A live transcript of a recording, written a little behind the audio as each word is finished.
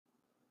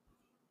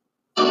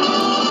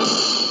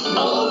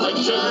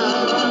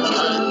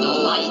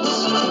Curtain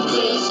lights,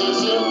 this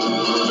is it,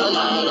 the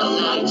night of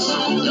nights.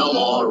 No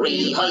more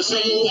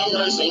rehearsing and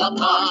nursing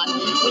apart.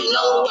 We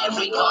know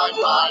every part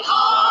by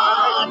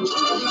heart.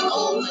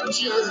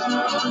 Overture,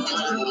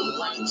 curtain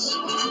lights,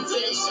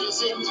 this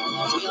is it.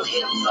 We'll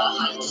hit the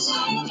heights,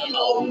 and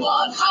oh,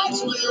 what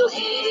heights we'll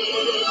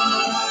hit.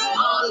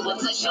 On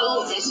with the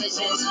show, this is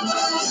it.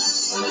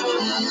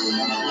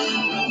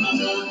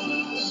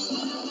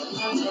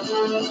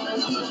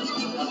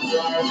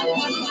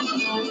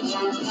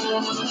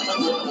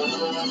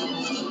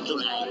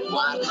 Tonight,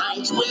 what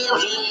heights we'll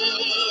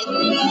hit.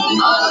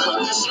 On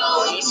with the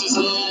show, this is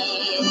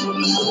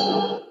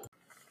it.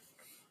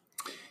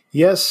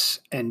 Yes,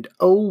 and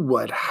oh,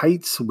 what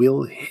heights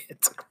we'll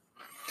hit.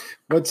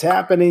 What's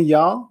happening,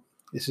 y'all?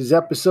 This is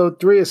episode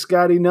 3 of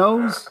Scotty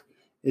Knows.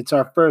 It's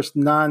our first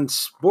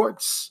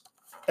non-sports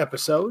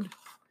episode.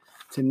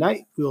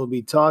 Tonight, we will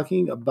be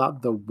talking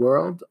about the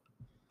world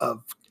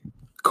of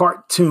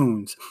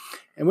cartoons.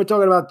 And we're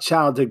talking about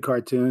childhood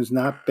cartoons,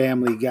 not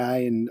Family Guy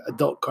and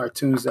adult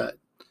cartoons that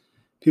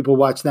people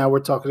watch now. We're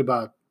talking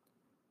about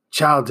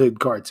childhood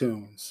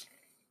cartoons.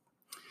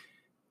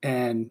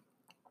 And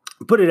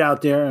put it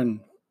out there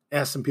and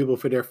ask some people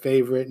for their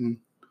favorite and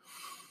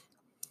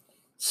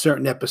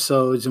certain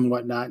episodes and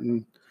whatnot.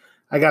 And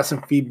I got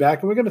some feedback.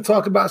 And we're going to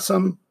talk about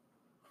some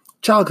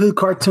childhood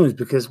cartoons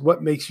because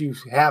what makes you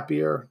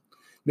happier,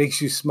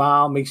 makes you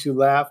smile, makes you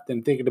laugh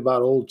than thinking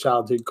about old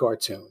childhood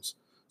cartoons.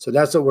 So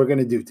that's what we're going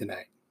to do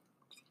tonight.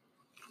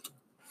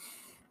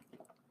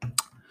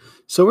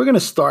 So we're going to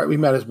start. We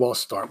might as well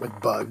start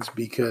with Bugs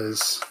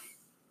because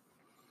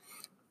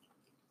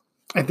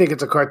I think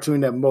it's a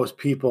cartoon that most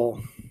people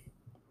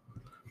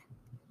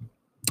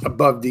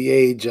above the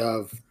age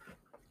of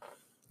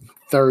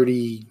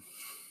 30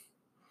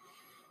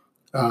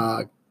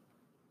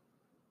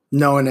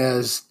 known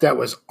as that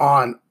was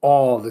on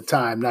all the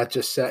time, not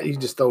just that you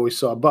just always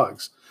saw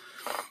Bugs.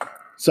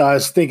 So I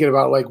was thinking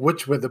about like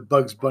which were the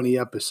Bugs Bunny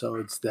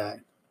episodes that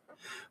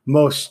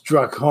most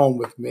struck home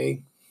with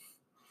me.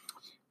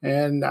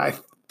 And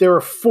there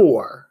are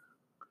 4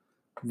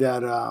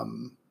 that are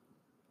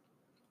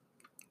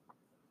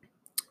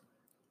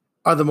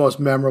the most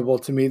memorable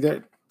to me.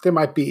 That there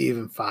might be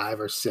even 5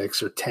 or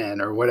 6 or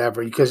 10 or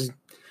whatever, because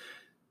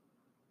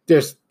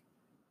it's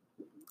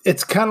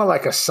kind of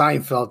like a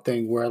Seinfeld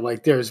thing where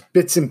like there's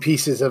bits and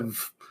pieces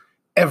of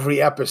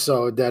every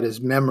episode that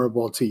is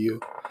memorable to you.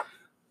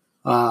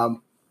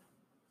 One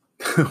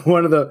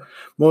of the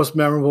most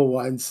memorable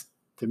ones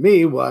to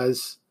me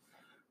was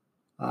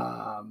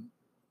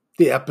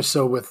the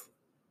episode with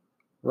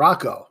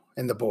Rocco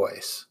and the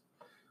boys,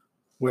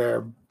 where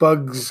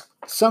Bugs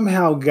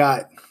somehow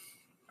got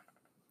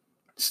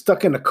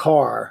stuck in a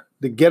car,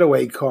 the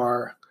getaway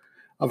car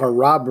of a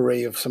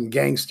robbery of some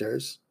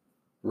gangsters,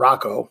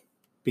 Rocco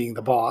being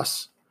the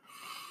boss.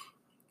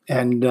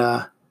 And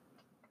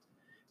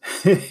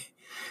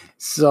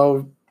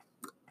so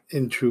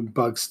in true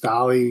Bugs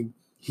style, he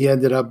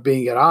ended up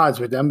being at odds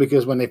with them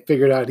because when they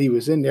figured out he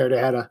was in there, they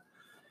had to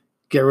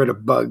get rid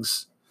of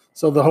Bugs.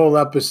 So the whole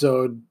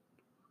episode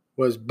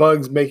was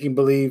Bugs making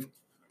believe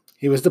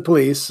he was the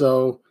police.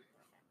 So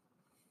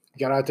he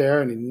got out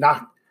there and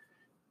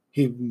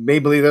he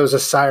made believe there was a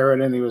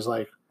siren, and he was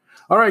like,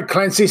 all right,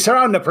 Clancy,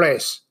 surround the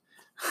place.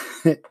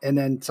 And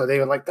then, so they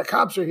were like, the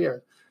cops are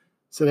here.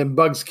 So then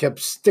Bugs kept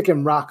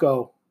sticking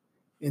Rocco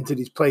into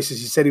these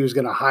places. He said he was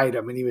going to hide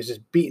him, and he was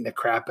just beating the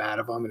crap out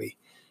of him, and he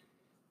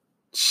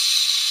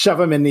shoved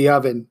him in the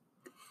oven.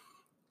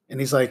 And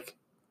he's like,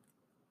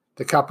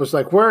 the cop was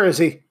like, where is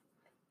he?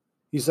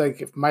 He's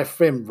like, if my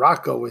friend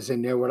Rocco was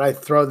in there, would I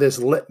throw this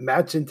lit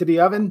match into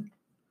the oven? And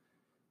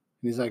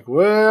he's like,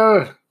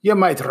 well, you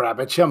might,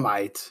 Rabbit, you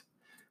might.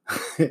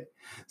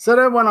 So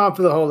that went on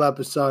for the whole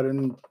episode.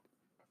 And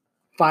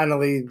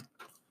finally,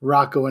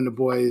 Rocco and the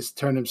boys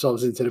turned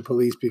themselves into the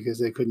police because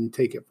they couldn't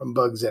take it from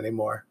Bugs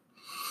anymore.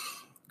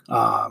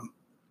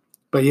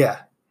 But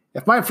yeah,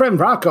 if my friend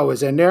Rocco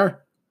was in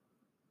there,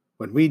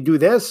 would we do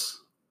this?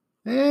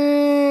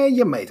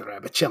 You might,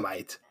 Rabbit, you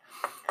might.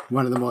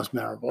 One of the most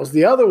memorables.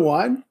 The other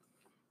one,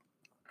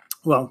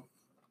 well,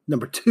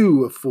 number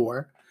 2 of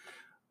 4,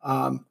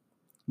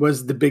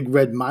 was the big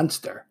red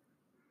monster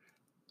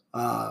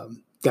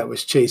that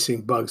was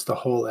chasing Bugs the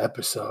whole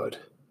episode.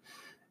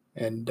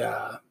 And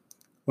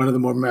one of the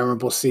more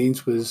memorable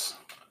scenes was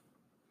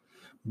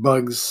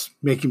Bugs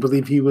making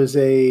believe he was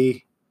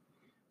a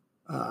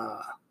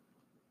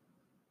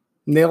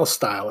nail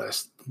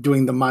stylist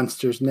doing the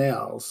monster's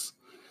nails,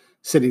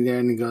 sitting there,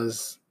 and he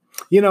goes,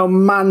 you know,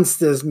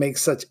 monsters make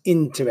such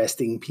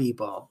interesting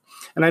people.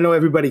 And I know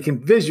everybody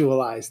can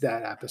visualize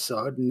that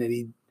episode. And then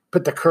he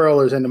put the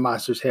curlers in the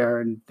monster's hair,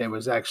 and there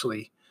was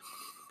actually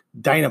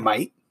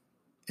dynamite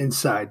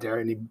inside there.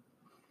 And he,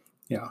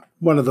 you know,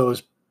 one of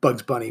those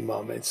Bugs Bunny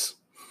moments.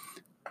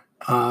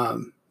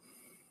 Then,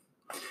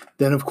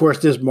 of course,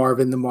 there's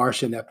Marvin the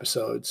Martian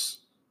episodes.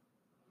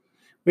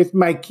 With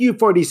my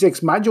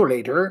Q46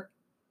 modulator.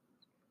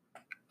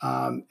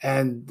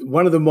 And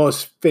one of the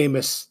most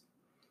famous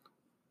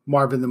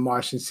Marvin the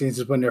Martian scenes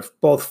is when they're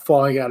both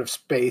falling out of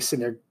space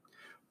and they're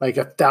like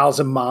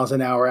 1,000 miles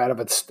an hour out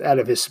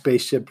of his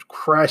spaceship,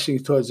 crashing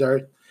towards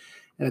Earth.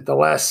 And at the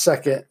last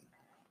second,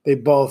 they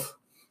both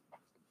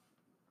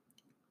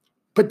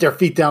put their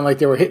feet down like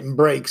they were hitting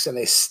brakes, and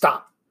they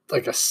stop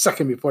like a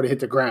second before they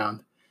hit the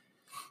ground.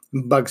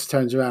 And Bugs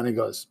turns around and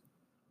goes,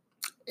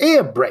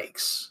 "Air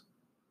brakes."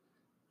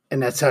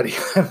 And that's how the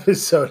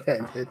episode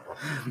ended.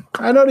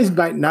 I know these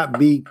might not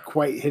be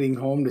quite hitting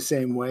home the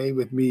same way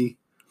with me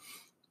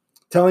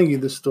telling you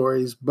the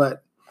stories,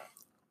 but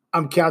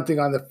I'm counting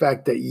on the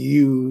fact that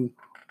you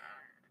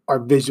are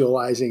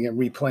visualizing and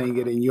replaying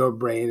it in your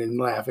brain and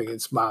laughing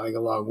and smiling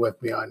along with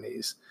me on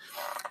these.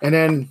 And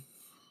then,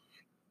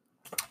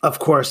 of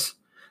course,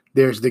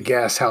 there's the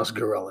Gas House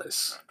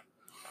Gorillas.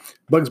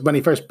 Bugs Bunny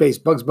first base,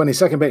 Bugs Bunny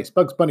second base,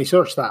 Bugs Bunny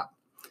shortstop.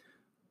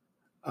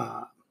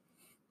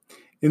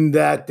 In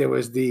that, there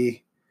was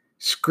the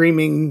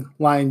screaming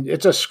line.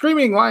 It's a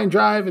screaming line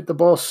drive at the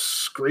ball,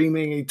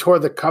 screaming. He tore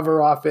the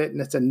cover off it, and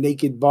it's a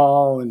naked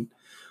ball, and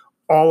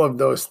all of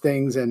those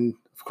things. And,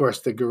 of course,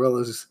 the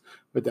Gorillas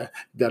with the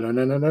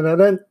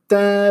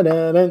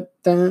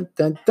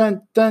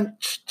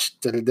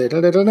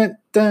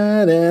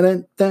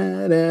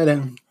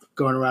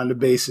going around the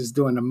bases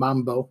doing the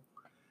mambo.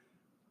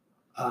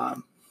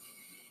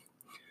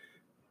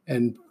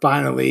 And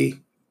finally,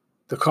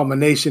 the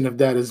culmination of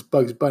that is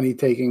Bugs Bunny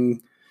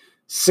taking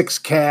 6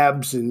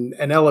 cabs and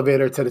an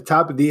elevator to the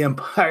top of the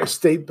Empire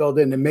State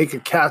Building to make a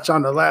catch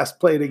on the last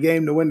play of the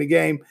game to win the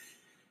game.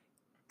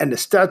 And the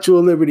Statue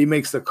of Liberty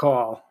makes the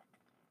call.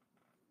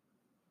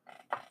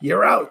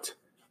 You're out.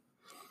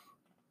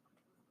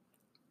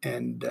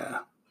 And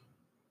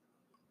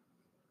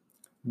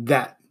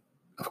that,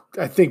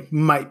 I think,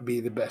 might be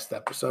the best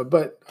episode.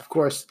 But, of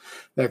course,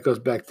 that goes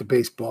back to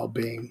baseball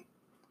being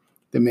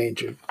the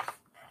major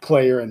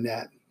player in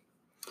that.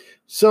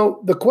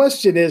 So the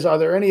question is, are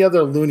there any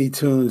other Looney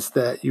Tunes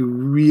that you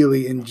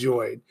really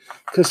enjoyed?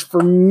 Because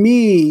for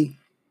me,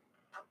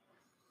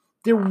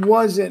 there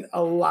wasn't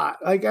a lot.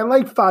 Like, I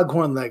liked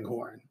Foghorn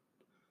Leghorn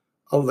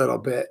a little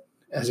bit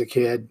as a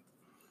kid.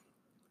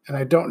 And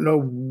I don't know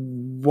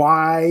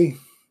why,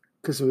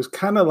 because it was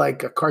kind of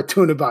like a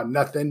cartoon about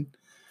nothing.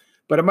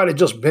 But it might have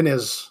just been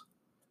his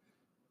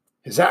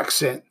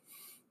accent.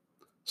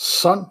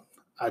 Son,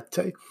 I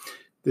tell you.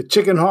 The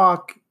Chicken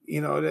Hawk,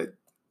 that.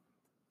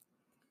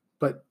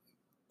 But,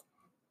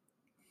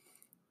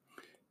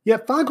 yeah,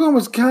 Foghorn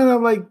was kind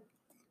of like,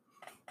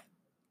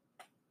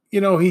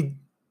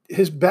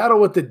 his battle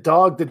with the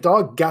dog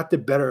got the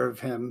better of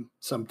him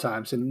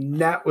sometimes, and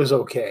that was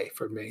okay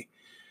for me.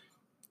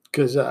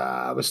 Because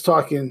I was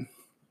talking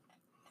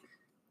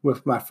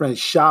with my friend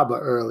Shaba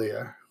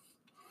earlier,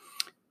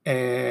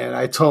 and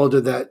I told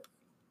her that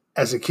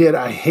as a kid,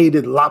 I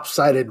hated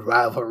lopsided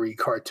rivalry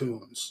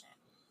cartoons.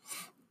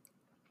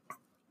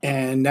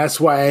 And that's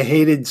why I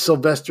hated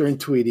Sylvester and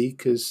Tweety,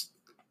 because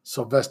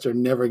Sylvester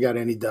never got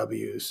any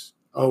W's,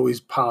 always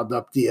piled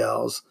up the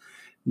L's,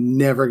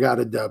 never got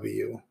a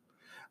W.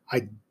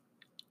 I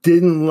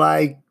didn't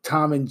like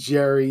Tom and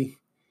Jerry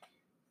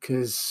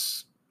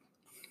because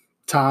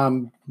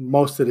Tom,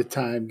 most of the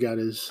time, got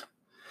his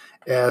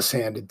ass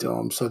handed to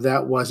him. So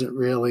that wasn't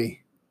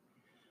really,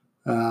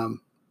 I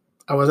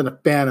wasn't a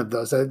fan of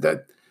those.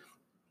 The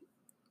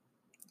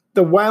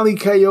Wile E.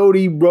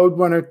 Coyote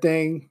Roadrunner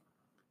thing,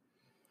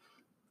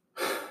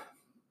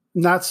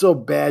 not so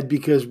bad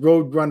because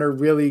Roadrunner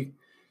really,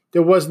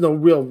 there was no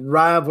real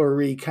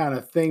rivalry kind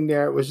of thing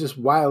there. It was just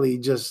Wiley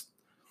just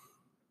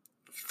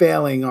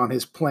failing on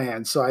his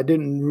plan. So I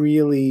didn't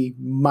really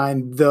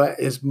mind that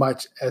as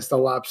much as the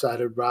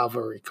lopsided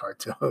rivalry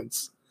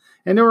cartoons.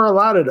 And there were a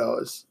lot of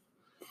those.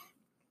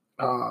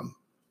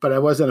 But I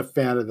wasn't a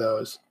fan of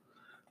those.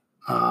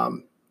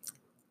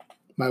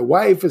 My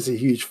wife is a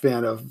huge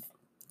fan of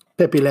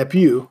Pepe Le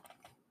Pew.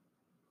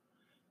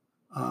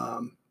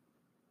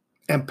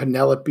 And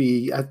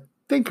Penelope, I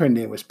think her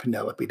name was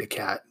Penelope the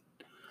cat.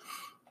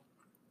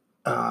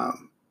 That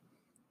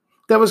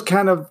was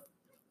kind of,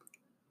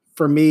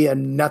 for me, a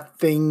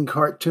nothing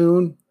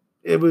cartoon.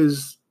 It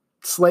was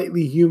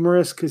slightly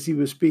humorous because he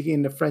was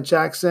speaking the French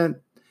accent.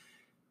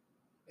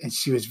 And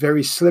she was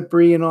very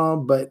slippery and all,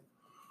 but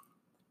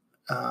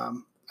I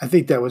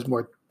think that was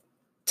more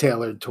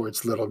tailored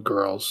towards little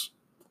girls.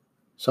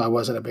 So I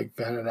wasn't a big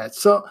fan of that.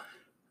 So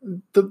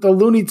the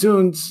Looney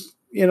Tunes,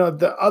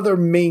 the other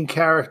main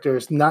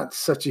characters, not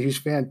such a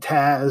huge fan.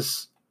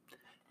 Taz,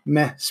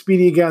 meh.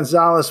 Speedy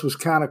Gonzalez was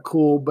kind of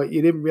cool, but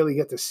you didn't really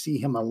get to see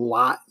him a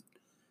lot.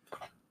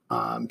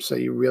 So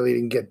you really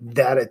didn't get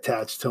that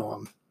attached to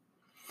him.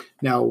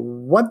 Now,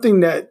 one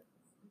thing that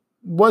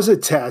was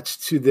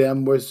attached to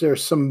them was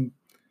there's some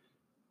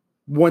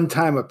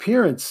one-time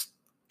appearance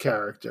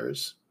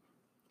characters.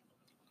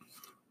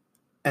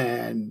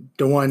 And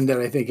the one that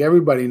I think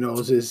everybody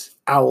knows is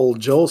Owl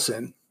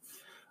Jolson,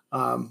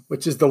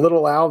 which is the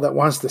little owl that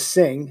wants to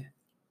sing.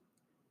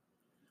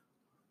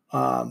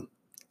 And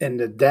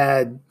the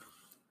dad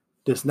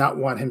does not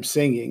want him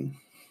singing.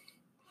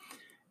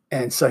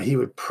 And so he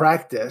would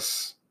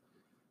practice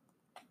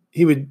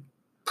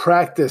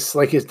practice,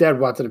 like his dad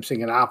wanted him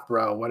singing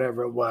opera or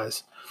whatever it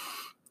was.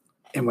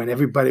 And when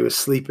everybody was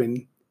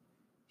sleeping,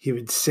 he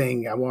would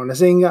sing, I want to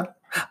sing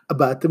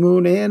about the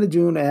moon and the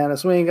June and a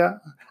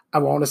swinger. I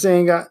want to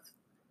sing. And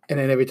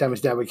then every time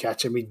his dad would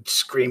catch him, he'd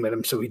scream at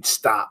him, so he'd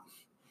stop.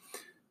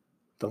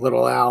 The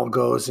little Al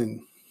goes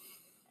and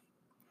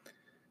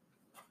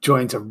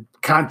joins a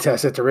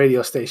contest at the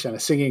radio station,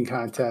 a singing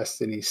contest,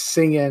 and he's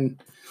singing,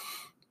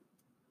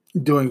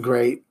 doing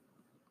great.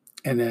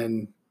 And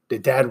then the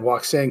dad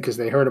walks in because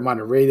they heard him on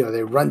the radio.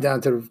 They run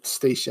down to the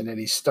station, and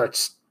he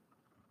starts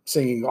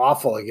singing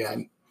awful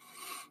again.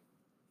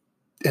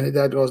 And the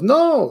dad goes,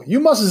 no,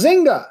 you must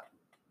zinga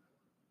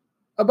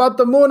about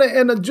the Mona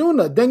and the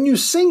Juna. Then you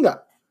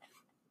singa.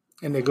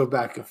 And they go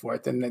back and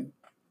forth.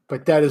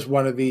 But that is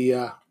one of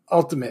the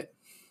ultimate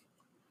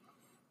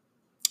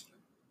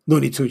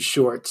Looney Tunes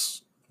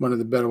shorts, one of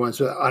the better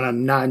ones on a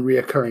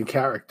non-reoccurring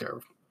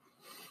character.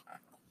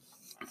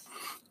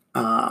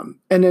 And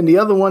then the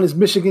other one is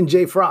Michigan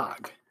J.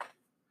 Frog,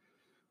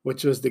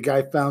 which was the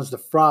guy finds the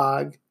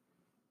frog,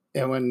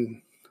 and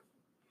when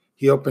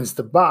he opens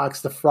the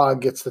box, the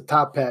frog gets the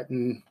top hat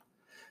and,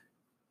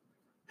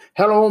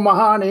 hello, my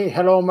honey,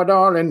 hello, my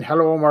darling,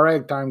 hello, my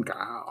ragtime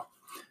gal.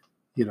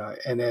 You know,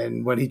 and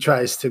then when he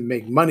tries to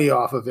make money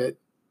off of it,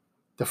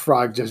 the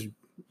frog just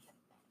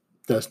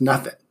does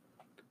nothing.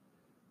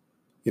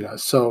 You know,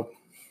 so,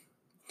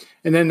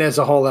 and then there's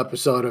a whole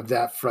episode of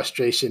that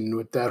frustration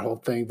with that whole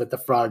thing, but the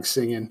frog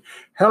singing,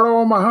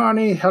 hello, my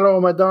honey,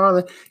 hello, my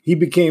darling. He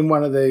became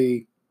one of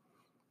the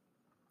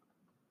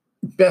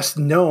best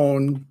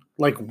known,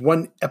 like,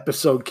 one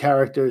episode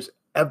characters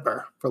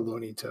ever for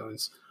Looney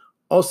Tunes.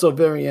 Also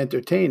very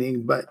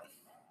entertaining, but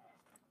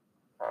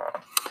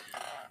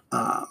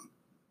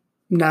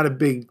not a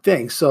big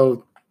thing.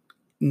 So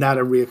not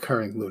a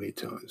reoccurring Looney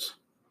Tunes.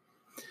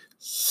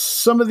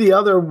 Some of the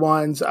other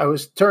ones I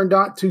was turned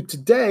on to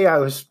today,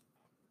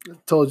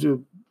 told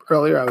you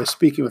earlier, I was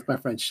speaking with my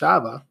friend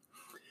Shava,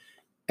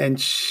 and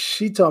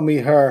she told me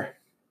her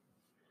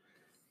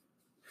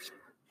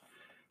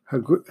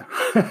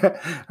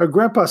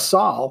grandpa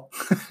Sal,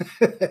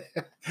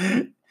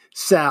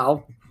 it's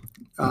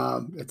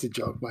a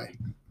joke. My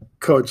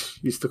coach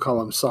used to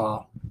call him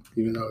Saul,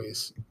 even though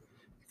he's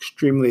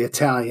extremely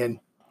Italian.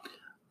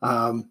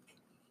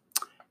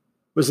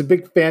 Was a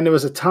big fan. There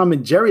was a Tom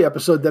and Jerry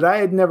episode that I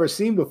had never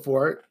seen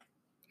before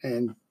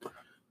and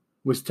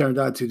was turned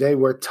on today,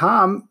 where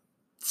Tom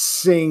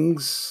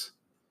sings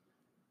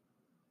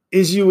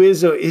Is You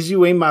Is or Is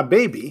You Ain't My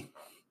Baby,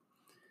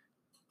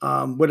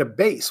 with a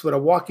bass, with a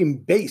walking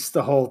bass,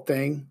 the whole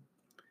thing.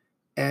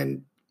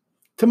 And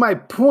to my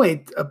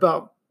point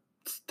about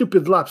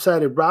stupid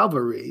lopsided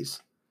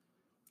rivalries,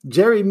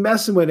 Jerry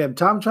messing with him,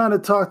 Tom trying to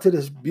talk to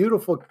this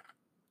beautiful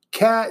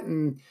cat,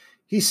 and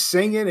he's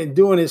singing and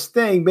doing his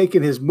thing,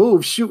 making his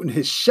move, shooting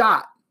his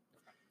shot.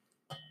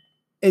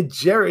 And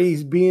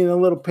Jerry's being a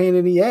little pain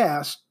in the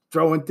ass,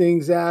 throwing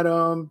things at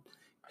him,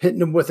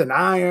 hitting him with an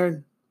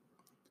iron.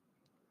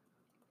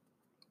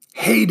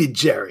 Hated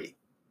Jerry.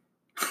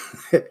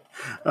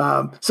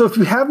 So if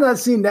you have not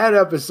seen that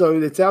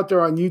episode, it's out there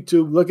on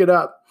YouTube. Look it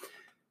up.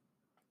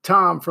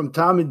 Tom from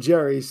Tom and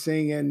Jerry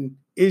singing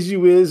Is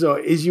You Is or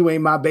Is You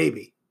Ain't My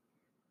Baby.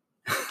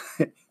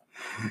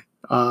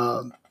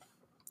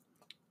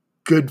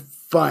 Good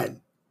fun.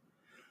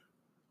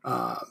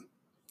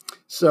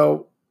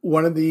 So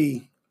one of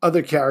the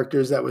other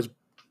characters that was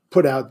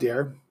put out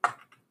there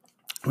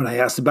when I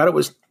asked about it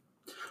was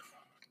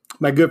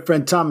my good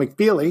friend Tom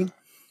McFeely.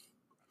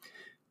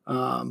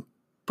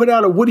 Put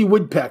out a Woody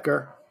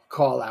Woodpecker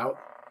call out.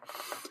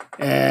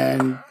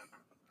 And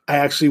I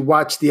actually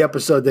watched the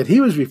episode that he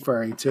was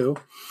referring to,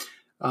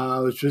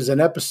 which was an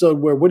episode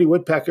where Woody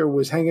Woodpecker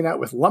was hanging out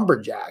with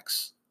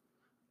lumberjacks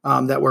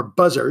that were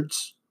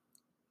buzzards.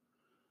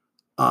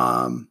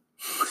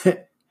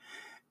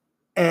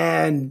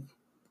 And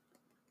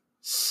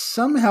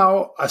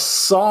somehow a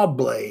saw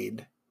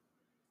blade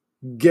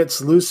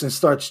gets loose and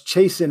starts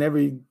chasing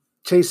them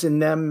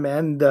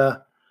and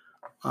the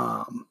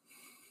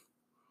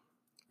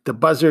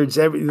buzzards,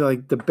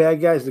 like the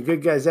bad guys, the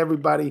good guys,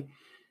 everybody.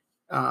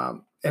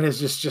 And it's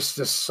just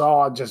a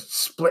saw just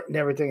splitting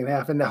everything in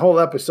half. And the whole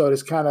episode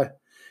is kind of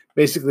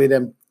basically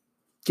them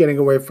getting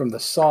away from the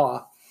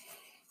saw.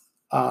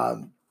 I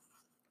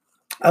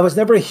was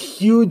never a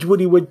huge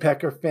Woody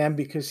Woodpecker fan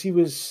because he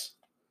was,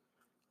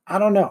 I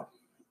don't know.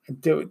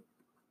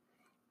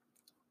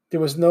 He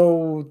was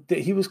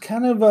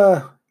kind of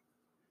a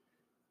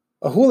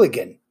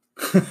hooligan,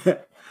 so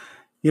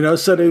he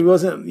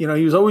wasn't, he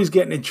was always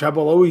getting in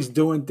trouble, always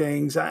doing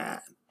things. I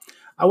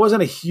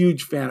wasn't a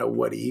huge fan of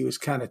Woody. He was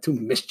kind of too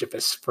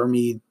mischievous for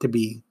me to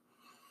be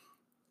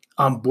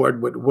on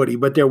board with Woody.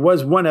 But there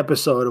was one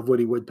episode of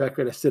Woody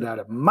Woodpecker that stood out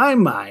of my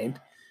mind.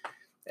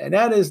 And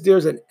that is,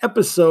 there's an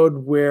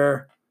episode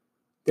where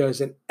there's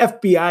an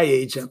FBI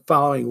agent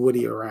following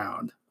Woody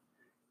around.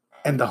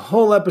 And the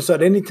whole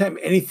episode, anytime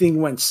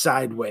anything went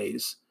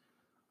sideways,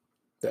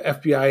 the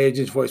FBI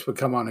agent's voice would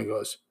come on and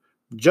goes,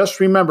 just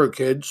remember,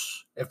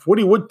 kids, if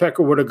Woody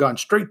Woodpecker would have gone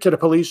straight to the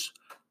police,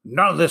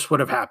 none of this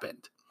would have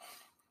happened.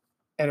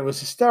 and it was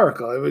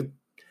hysterical.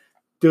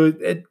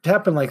 It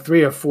happened like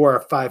 3 or 4 or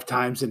 5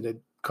 times in the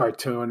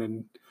cartoon,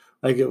 and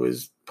like it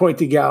was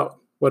pointing out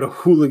what a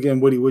hooligan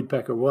Woody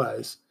Woodpecker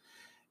was.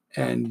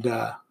 And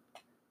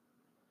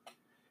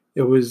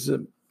it was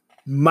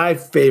my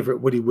favorite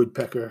Woody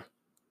Woodpecker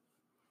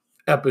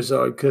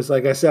episode because,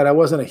 like I said, I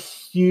wasn't a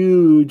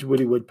huge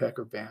Woody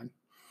Woodpecker fan.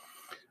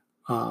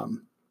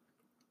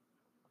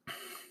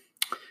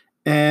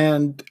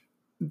 And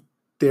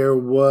there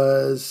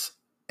was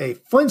a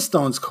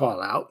Flintstones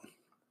call out.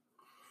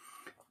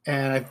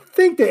 And I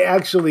think they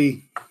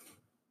actually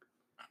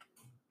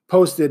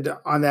posted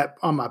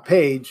on my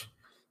page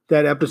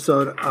that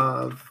episode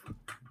of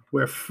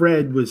where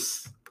Fred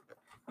was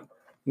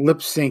lip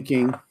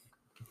syncing.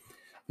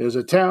 There's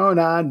a town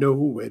I know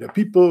where the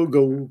people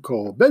go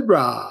called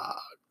Bedrock.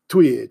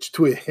 Twitch.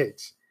 There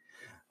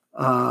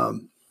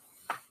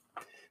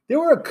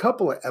were a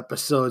couple of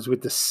episodes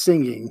with the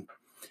singing.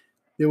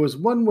 There was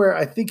one where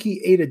I think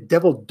he ate a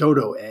devil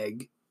dodo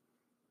egg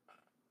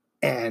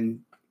and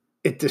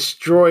it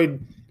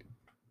destroyed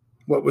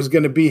what was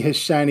going to be his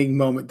shining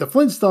moment. The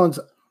Flintstones,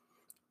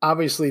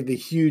 obviously the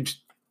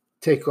huge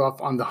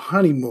takeoff on the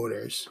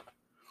Honeymooners.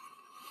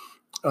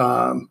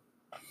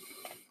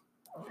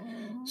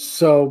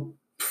 So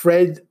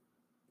Fred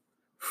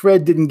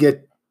didn't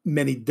get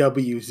many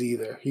W's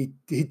either.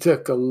 He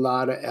took a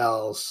lot of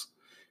L's.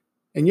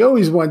 And you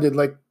always wondered,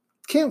 like,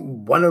 can't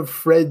one of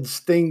Fred's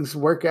things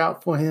work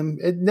out for him?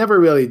 It never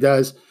really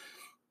does,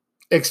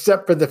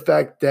 except for the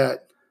fact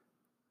that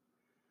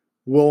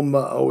Wilma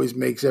always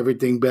makes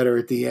everything better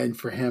at the end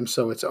for him,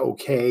 so it's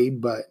okay.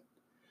 But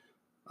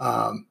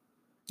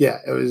yeah,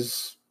 it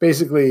was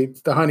basically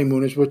the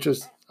Honeymooners, which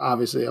was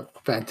obviously a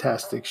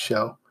fantastic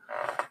show.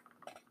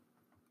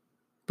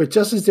 But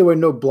just as there were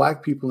no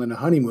black people in the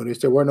Honeymooners,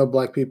 there were no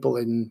black people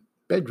in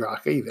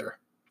Bedrock either.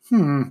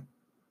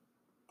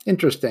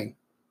 Interesting.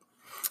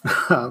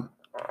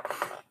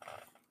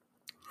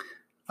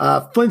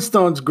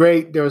 Flintstones,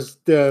 great. There was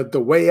the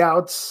Way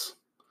Outs.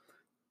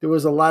 There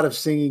was a lot of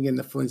singing in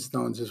the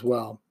Flintstones as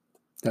well.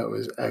 That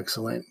was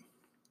excellent.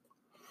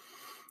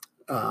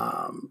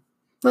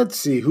 Let's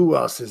see who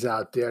else is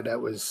out there. That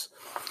was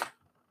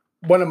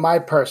one of my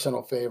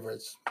personal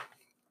favorites.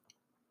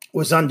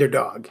 Was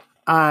Underdog.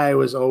 I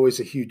was always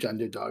a huge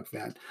Underdog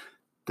fan.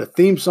 The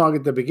theme song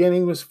at the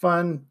beginning was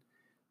fun.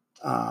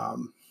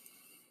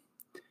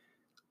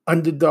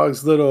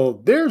 Underdog's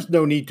little, there's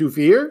no need to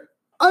fear.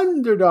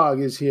 Underdog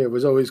is here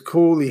was always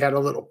cool. He had a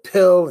little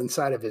pill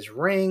inside of his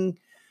ring.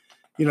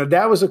 You know,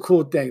 that was a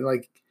cool thing.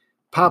 Like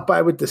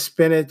Popeye with the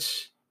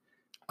spinach.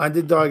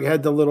 Underdog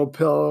had the little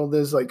pill.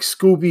 There's like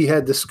Scooby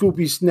had the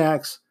Scooby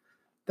snacks.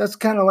 That's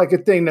kind of like a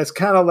thing. That's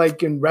kind of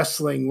like in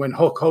wrestling when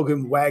Hulk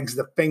Hogan wags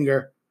the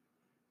finger.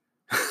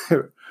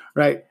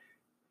 Right?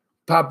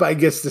 Popeye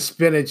gets the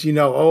spinach, you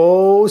know,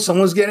 oh,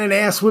 someone's getting an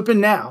ass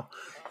whipping now.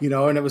 You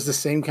know, and it was the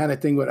same kind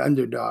of thing with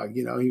Underdog.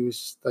 You know, he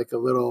was like a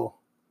little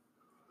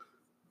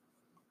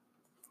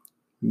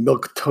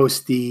milk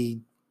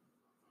toasty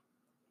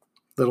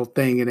little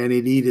thing, and then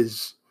he'd eat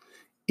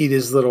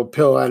his little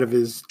pill out of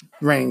his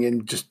ring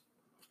and just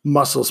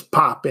muscles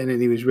pop in,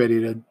 and he was ready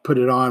to put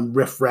it on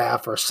Riff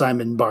Raff or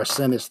Simon Bar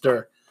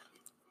Sinister.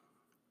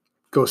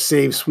 Go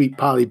save Sweet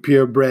Polly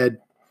Purebred.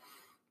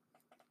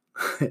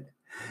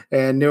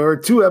 And there were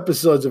 2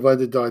 episodes of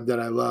Underdog that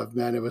I loved,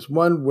 man. It was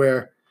one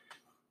where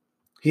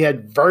he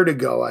had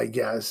vertigo, I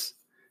guess.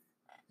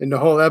 And the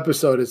whole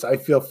episode is, I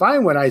feel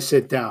fine when I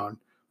sit down,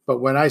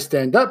 but when I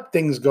stand up,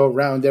 things go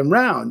round and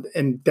round.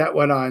 And that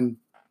went on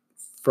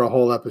for a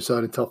whole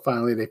episode until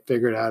finally they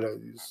figured out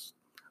it was,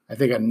 I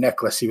think, a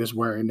necklace he was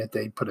wearing that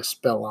they put a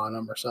spell on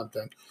him or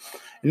something.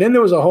 And then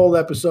there was a whole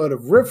episode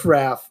of Riff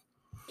Raff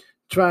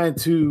trying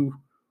to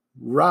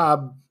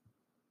rob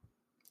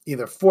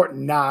either Fort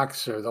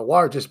Knox or the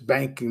largest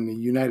bank in the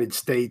United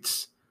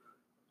States.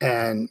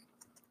 And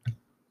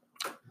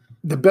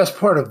the best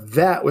part of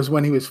that was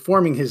when he was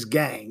forming his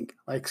gang.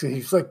 Like, so he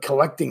was like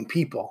collecting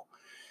people.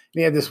 And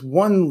he had this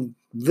one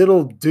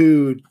little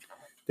dude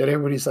that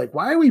everybody's like,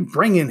 why are we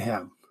bringing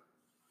him?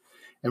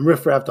 And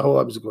Riff Raff, the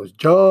whole episode goes,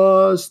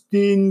 just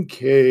in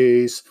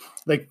case,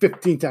 like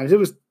 15 times. It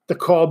was the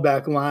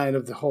callback line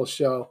of the whole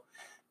show.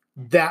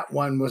 That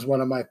one was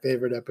one of my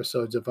favorite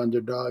episodes of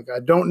Underdog.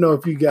 I don't know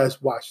if you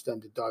guys watched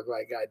Underdog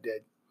like I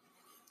did,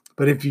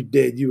 but if you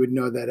did, you would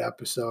know that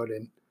episode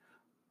and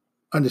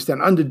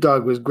understand.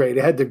 Underdog was great.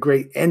 It had the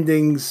great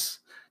endings,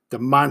 the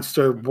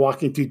monster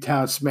walking through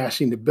town,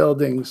 smashing the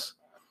buildings.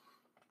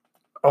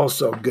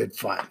 Also good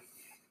fun.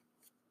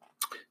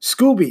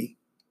 Scooby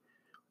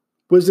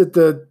was at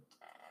the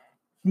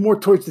more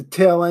towards the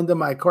tail end of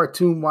my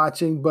cartoon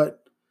watching,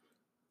 but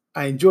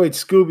I enjoyed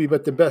Scooby.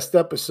 But the best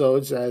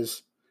episodes,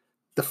 as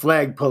the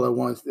flag puller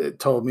once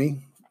told me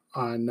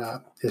on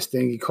his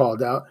thing he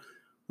called out,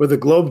 were the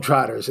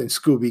Globetrotters and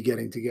Scooby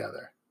getting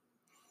together.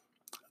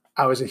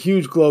 I was a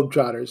huge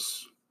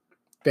Globetrotters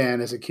fan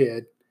as a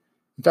kid.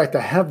 In fact,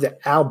 I have the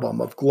album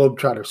of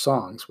Globetrotter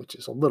songs, which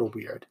is a little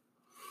weird.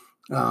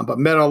 But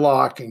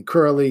Meadowlark and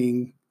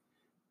Curly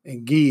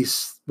and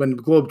Geese when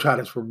the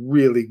Globetrotters were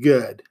really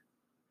good.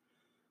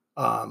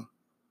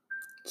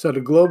 So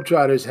the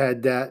Globetrotters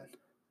had that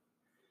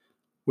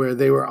where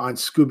they were on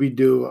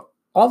Scooby-Doo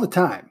all the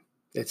time,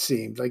 it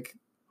seemed. Like,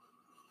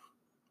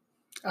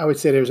 I would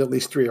say there was at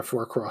least 3 or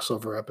 4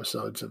 crossover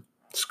episodes of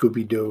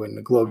Scooby-Doo and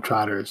the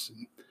Globetrotters.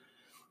 And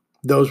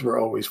those were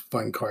always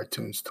fun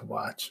cartoons to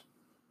watch.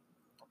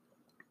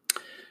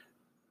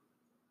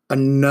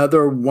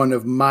 Another one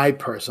of my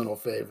personal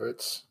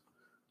favorites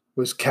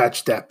was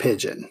Catch That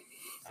Pigeon.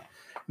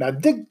 Now,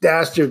 Dick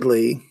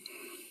Dastardly,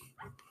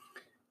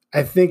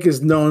 I think,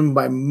 is known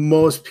by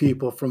most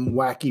people from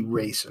Wacky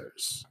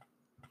Racers,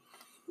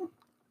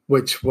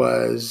 which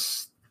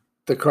was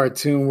the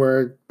cartoon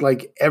where,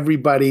 like,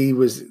 everybody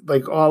was,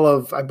 like, all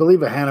of, I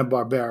believe, a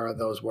Hanna-Barbera,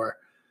 those were,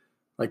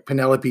 like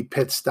Penelope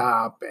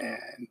Pitstop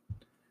and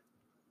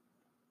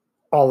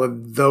all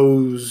of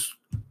those,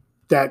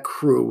 that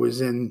crew was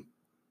in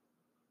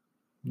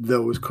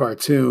those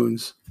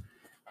cartoons.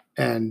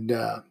 And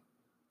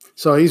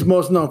so he's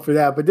most known for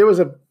that. But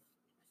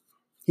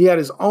he had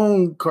his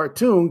own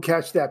cartoon,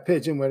 Catch That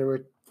Pigeon, where they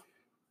were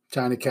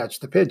trying to catch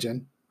the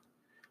pigeon.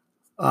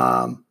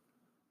 And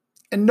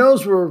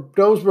those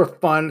were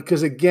fun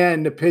because,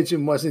 again, the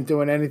pigeon wasn't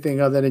doing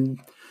anything other than,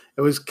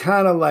 it was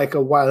kind of like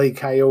a Wile E.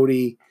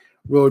 Coyote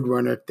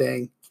Roadrunner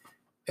thing.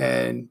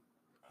 And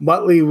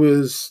Muttley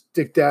was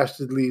Dick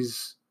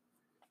Dastardly's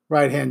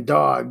right-hand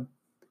dog,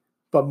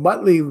 but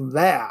Muttley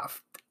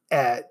laughed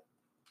at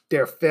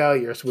their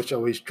failures, which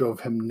always drove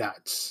him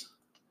nuts.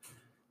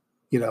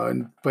 But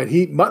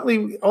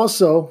Muttley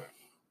also,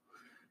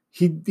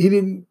 he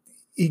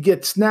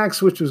get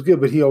snacks, which was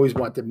good, but he always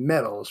wanted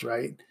medals,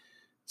 right?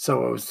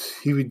 So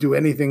he would do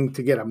anything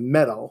to get a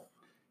medal.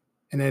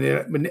 And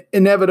then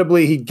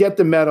inevitably he'd get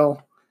the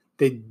medal,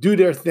 they'd do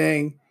their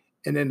thing,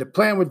 and then the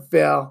plan would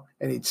fail,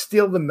 and he'd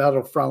steal the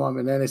medal from him.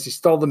 And then as he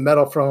stole the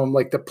medal from him,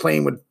 like, the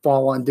plane would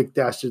fall on Dick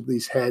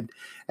Dastardly's head,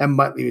 and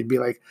Muttley would be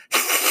like,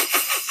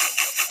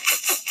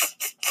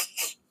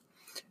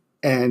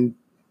 and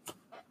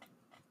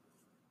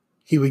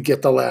he would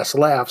get the last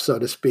laugh, so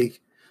to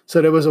speak.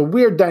 So there was a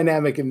weird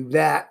dynamic in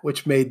that,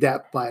 which made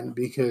that fun,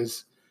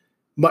 because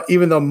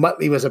even though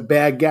Muttley was a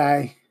bad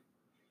guy,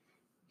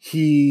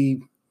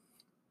 he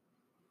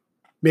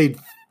made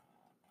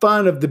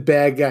fun of the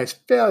bad guy's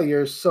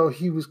failures, so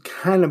he was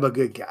kind of a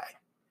good guy,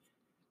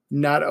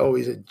 not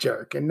always a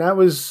jerk. And that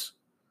was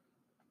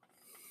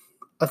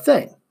a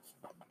thing.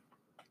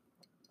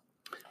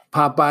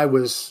 Popeye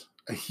was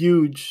a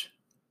huge,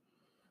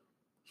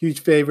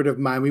 huge favorite of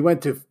mine. We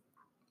went to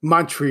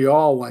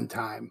Montreal one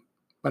time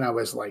when I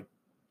was like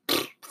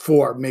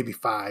 4, maybe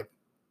 5.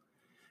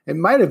 It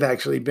might have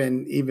actually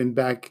been even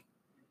back.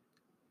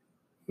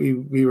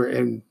 We were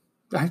in,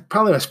 I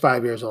probably was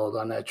 5 years old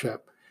on that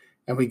trip.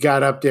 And we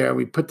got up there and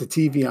we put the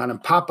TV on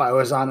and Popeye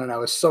was on, and I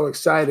was so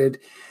excited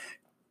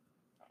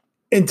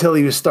until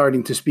he was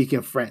starting to speak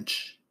in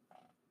French.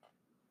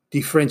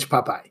 The French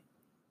Popeye.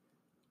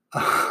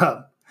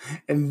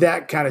 And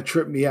that kind of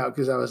tripped me out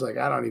because I was like,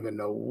 I don't even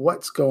know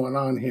what's going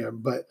on here.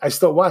 But I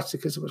still watched it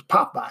because it was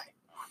Popeye.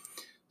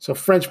 So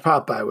French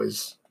Popeye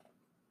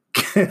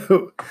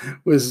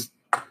was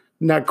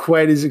not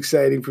quite as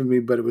exciting for me,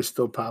 but it was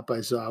still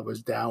Popeye, so I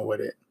was down with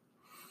it.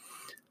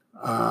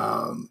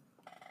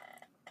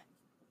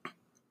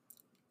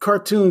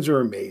 Cartoons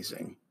are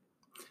amazing.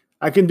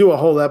 I can do a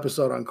whole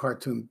episode on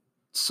cartoon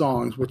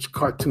songs, which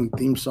cartoon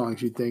theme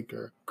songs you think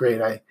are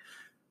great. I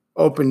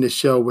opened the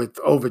show with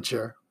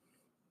Overture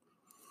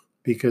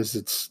because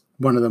it's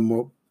one of the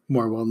more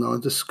well-known.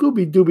 The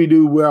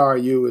Scooby-Dooby-Doo, Where Are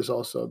You is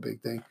also a big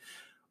thing.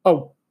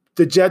 Oh,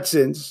 the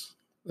Jetsons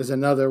is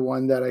another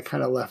one that I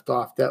kind of left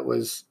off. That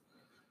was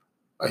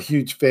a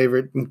huge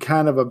favorite and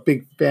kind of a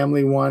big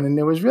family one. And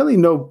there was really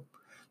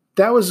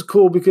that was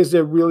cool because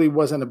there really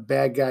wasn't a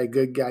bad guy,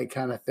 good guy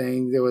kind of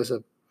thing. There was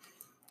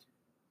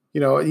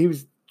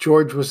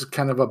George was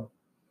kind of a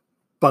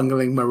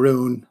bungling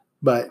maroon,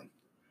 but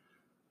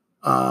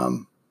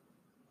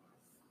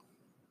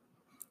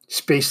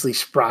Spacely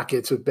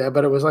Sprockets was bad,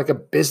 but it was like a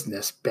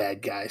business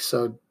bad guy,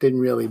 so it didn't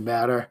really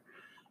matter.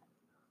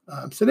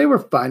 So they were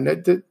fun.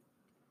 The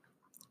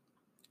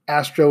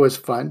Astro was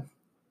fun.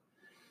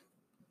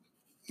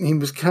 He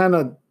was kind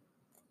of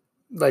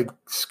like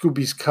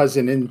Scooby's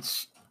cousin in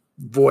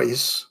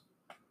voice,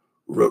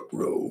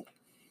 Ruh-roh,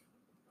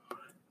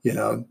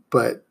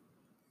 but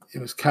it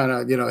was kind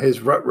of, his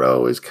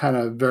Ruh-roh is kind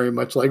of very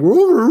much like,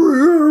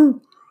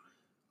 Ruh-roh.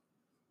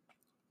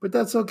 But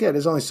that's okay.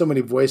 There's only so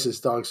many voices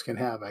dogs can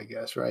have, I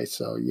guess, right?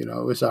 So,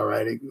 it was all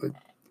right.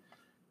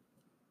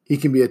 He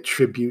can be a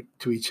tribute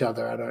to each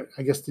other.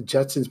 I guess the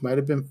Jetsons might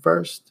have been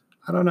first.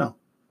 I don't know.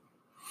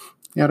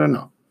 I don't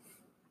know.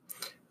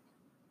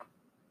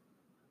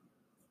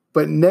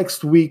 But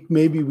next week,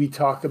 maybe we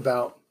talk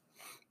about,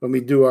 when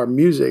we do our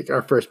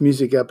first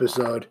music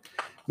episode,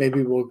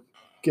 maybe we'll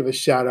give a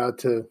shout out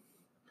to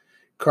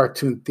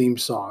cartoon theme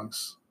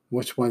songs,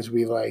 which ones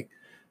we like.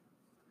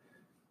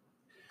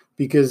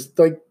 Because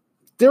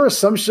there are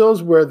some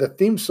shows where the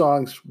theme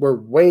songs were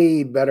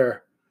way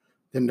better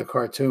than the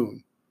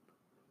cartoon.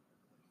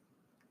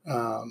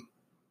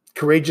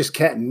 Courageous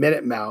Cat and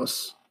Minute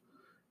Mouse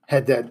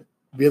had that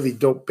really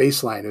dope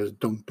bass line. It was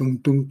dum dum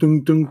dum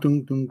dum dum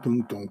dum dum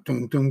dum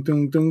dum dum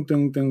dum dum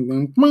dum dum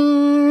dum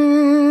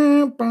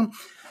dum.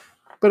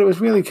 But it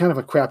was really kind of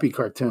a crappy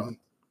cartoon.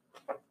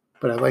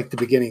 But I liked the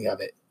beginning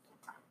of it.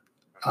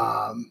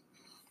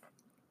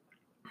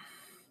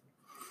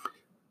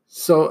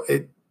 So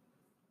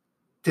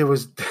there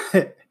was.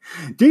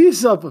 Do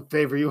yourself a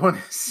favor. You want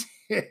to see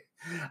it?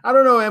 I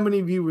don't know how many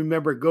of you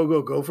remember Go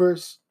Go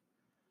Gophers.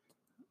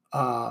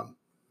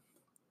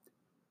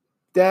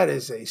 That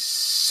is a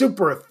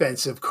super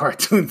offensive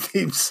cartoon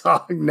theme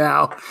song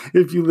now.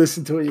 If you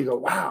listen to it, you go,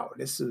 wow,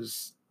 this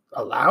is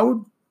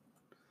allowed?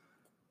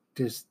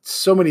 There's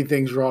so many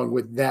things wrong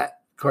with that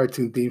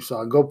cartoon theme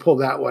song. Go pull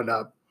that one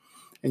up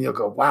and you'll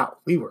go, wow,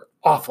 we were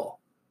awful.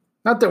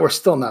 Not that we're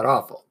still not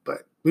awful,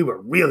 but we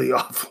were really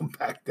awful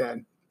back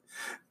then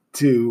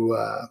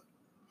to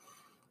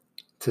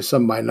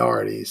some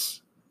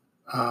minorities.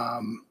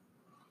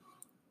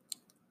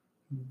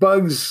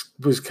 Bugs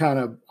was kind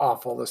of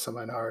awful to some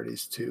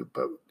minorities too,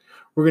 but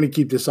we're going to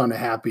keep this on a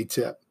happy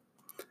tip.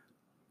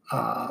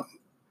 So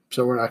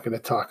we're not going to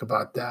talk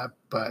about that,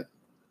 but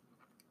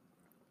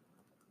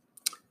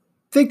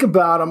think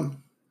about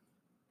them.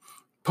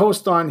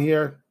 Post on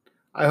here.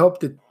 I hope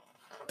that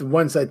the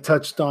ones I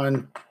touched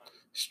on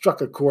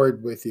struck a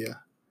chord with you.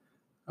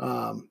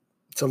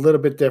 It's a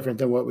little bit different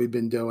than what we've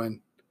been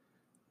doing.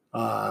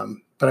 But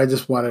I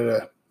just wanted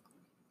to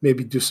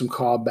maybe do some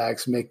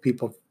callbacks, make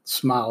people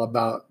smile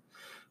about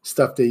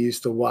stuff they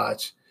used to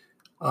watch.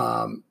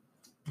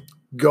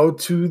 Go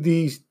to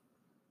the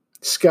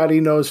Scotty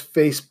Knows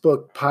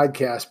Facebook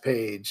podcast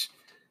page.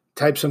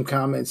 Type some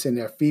comments in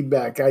there,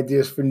 feedback,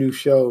 ideas for new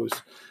shows.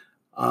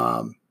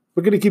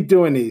 We're going to keep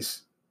doing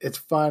these. It's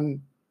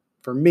fun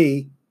for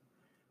me.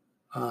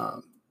 I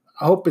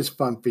hope it's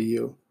fun for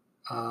you.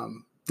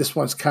 This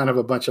one's kind of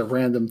a bunch of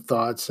random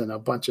thoughts and a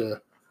bunch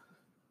of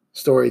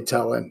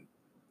storytelling.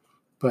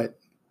 But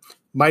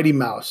Mighty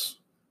Mouse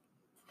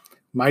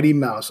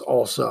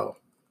also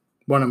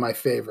one of my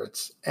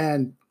favorites,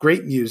 and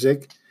great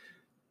music.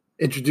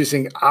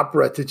 Introducing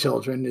opera to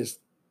children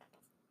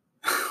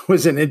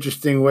was an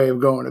interesting way of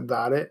going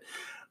about it.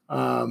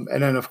 And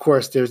then, of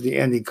course, there's the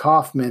Andy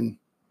Kaufman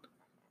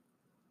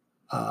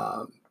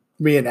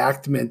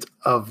reenactment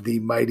of the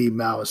Mighty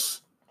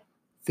Mouse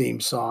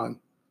theme song,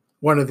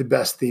 one of the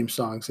best theme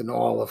songs in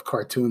all of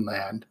cartoon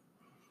land.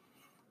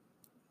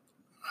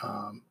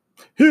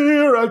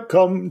 Here I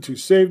come to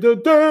save the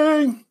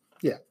day.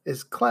 Yeah,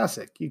 it's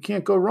classic. You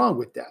can't go wrong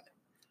with that.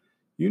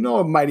 You know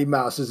a Mighty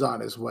Mouse is on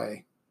his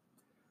way.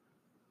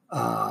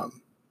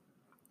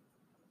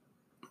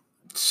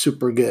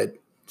 Super good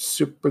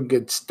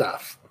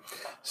stuff.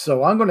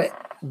 So I'm going to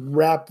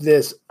wrap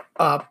this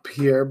up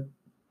here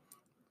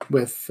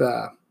with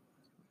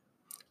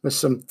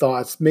some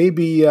thoughts.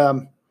 Maybe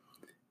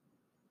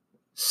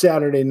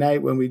Saturday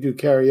night when we do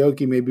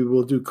karaoke, maybe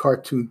we'll do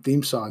cartoon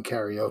theme song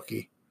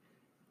karaoke.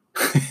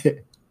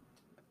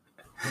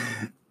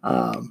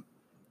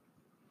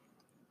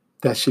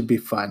 That should be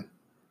fun.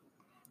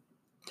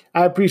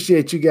 I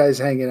appreciate you guys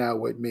hanging out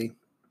with me.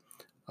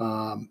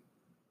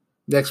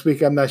 Next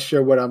week, I'm not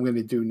sure what I'm going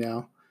to do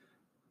now.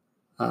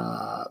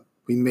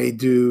 We may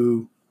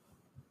do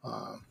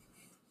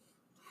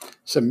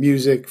some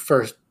music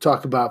first,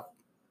 talk about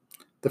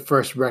the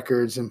first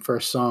records and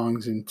first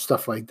songs and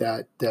stuff like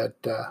that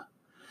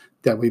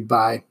we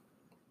buy,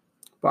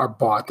 or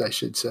bought, I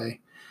should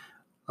say.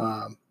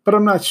 But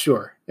I'm not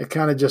sure. It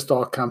kind of just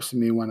all comes to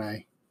me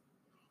when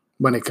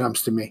it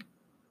comes to me.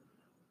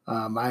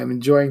 I'm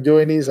enjoying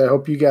doing these. I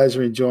hope you guys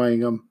are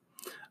enjoying them.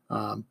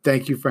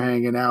 Thank you for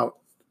hanging out.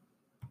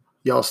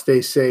 Y'all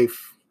stay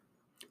safe.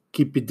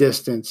 Keep your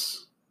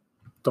distance.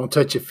 Don't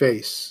touch your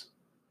face.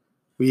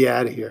 We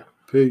out of here.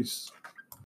 Peace.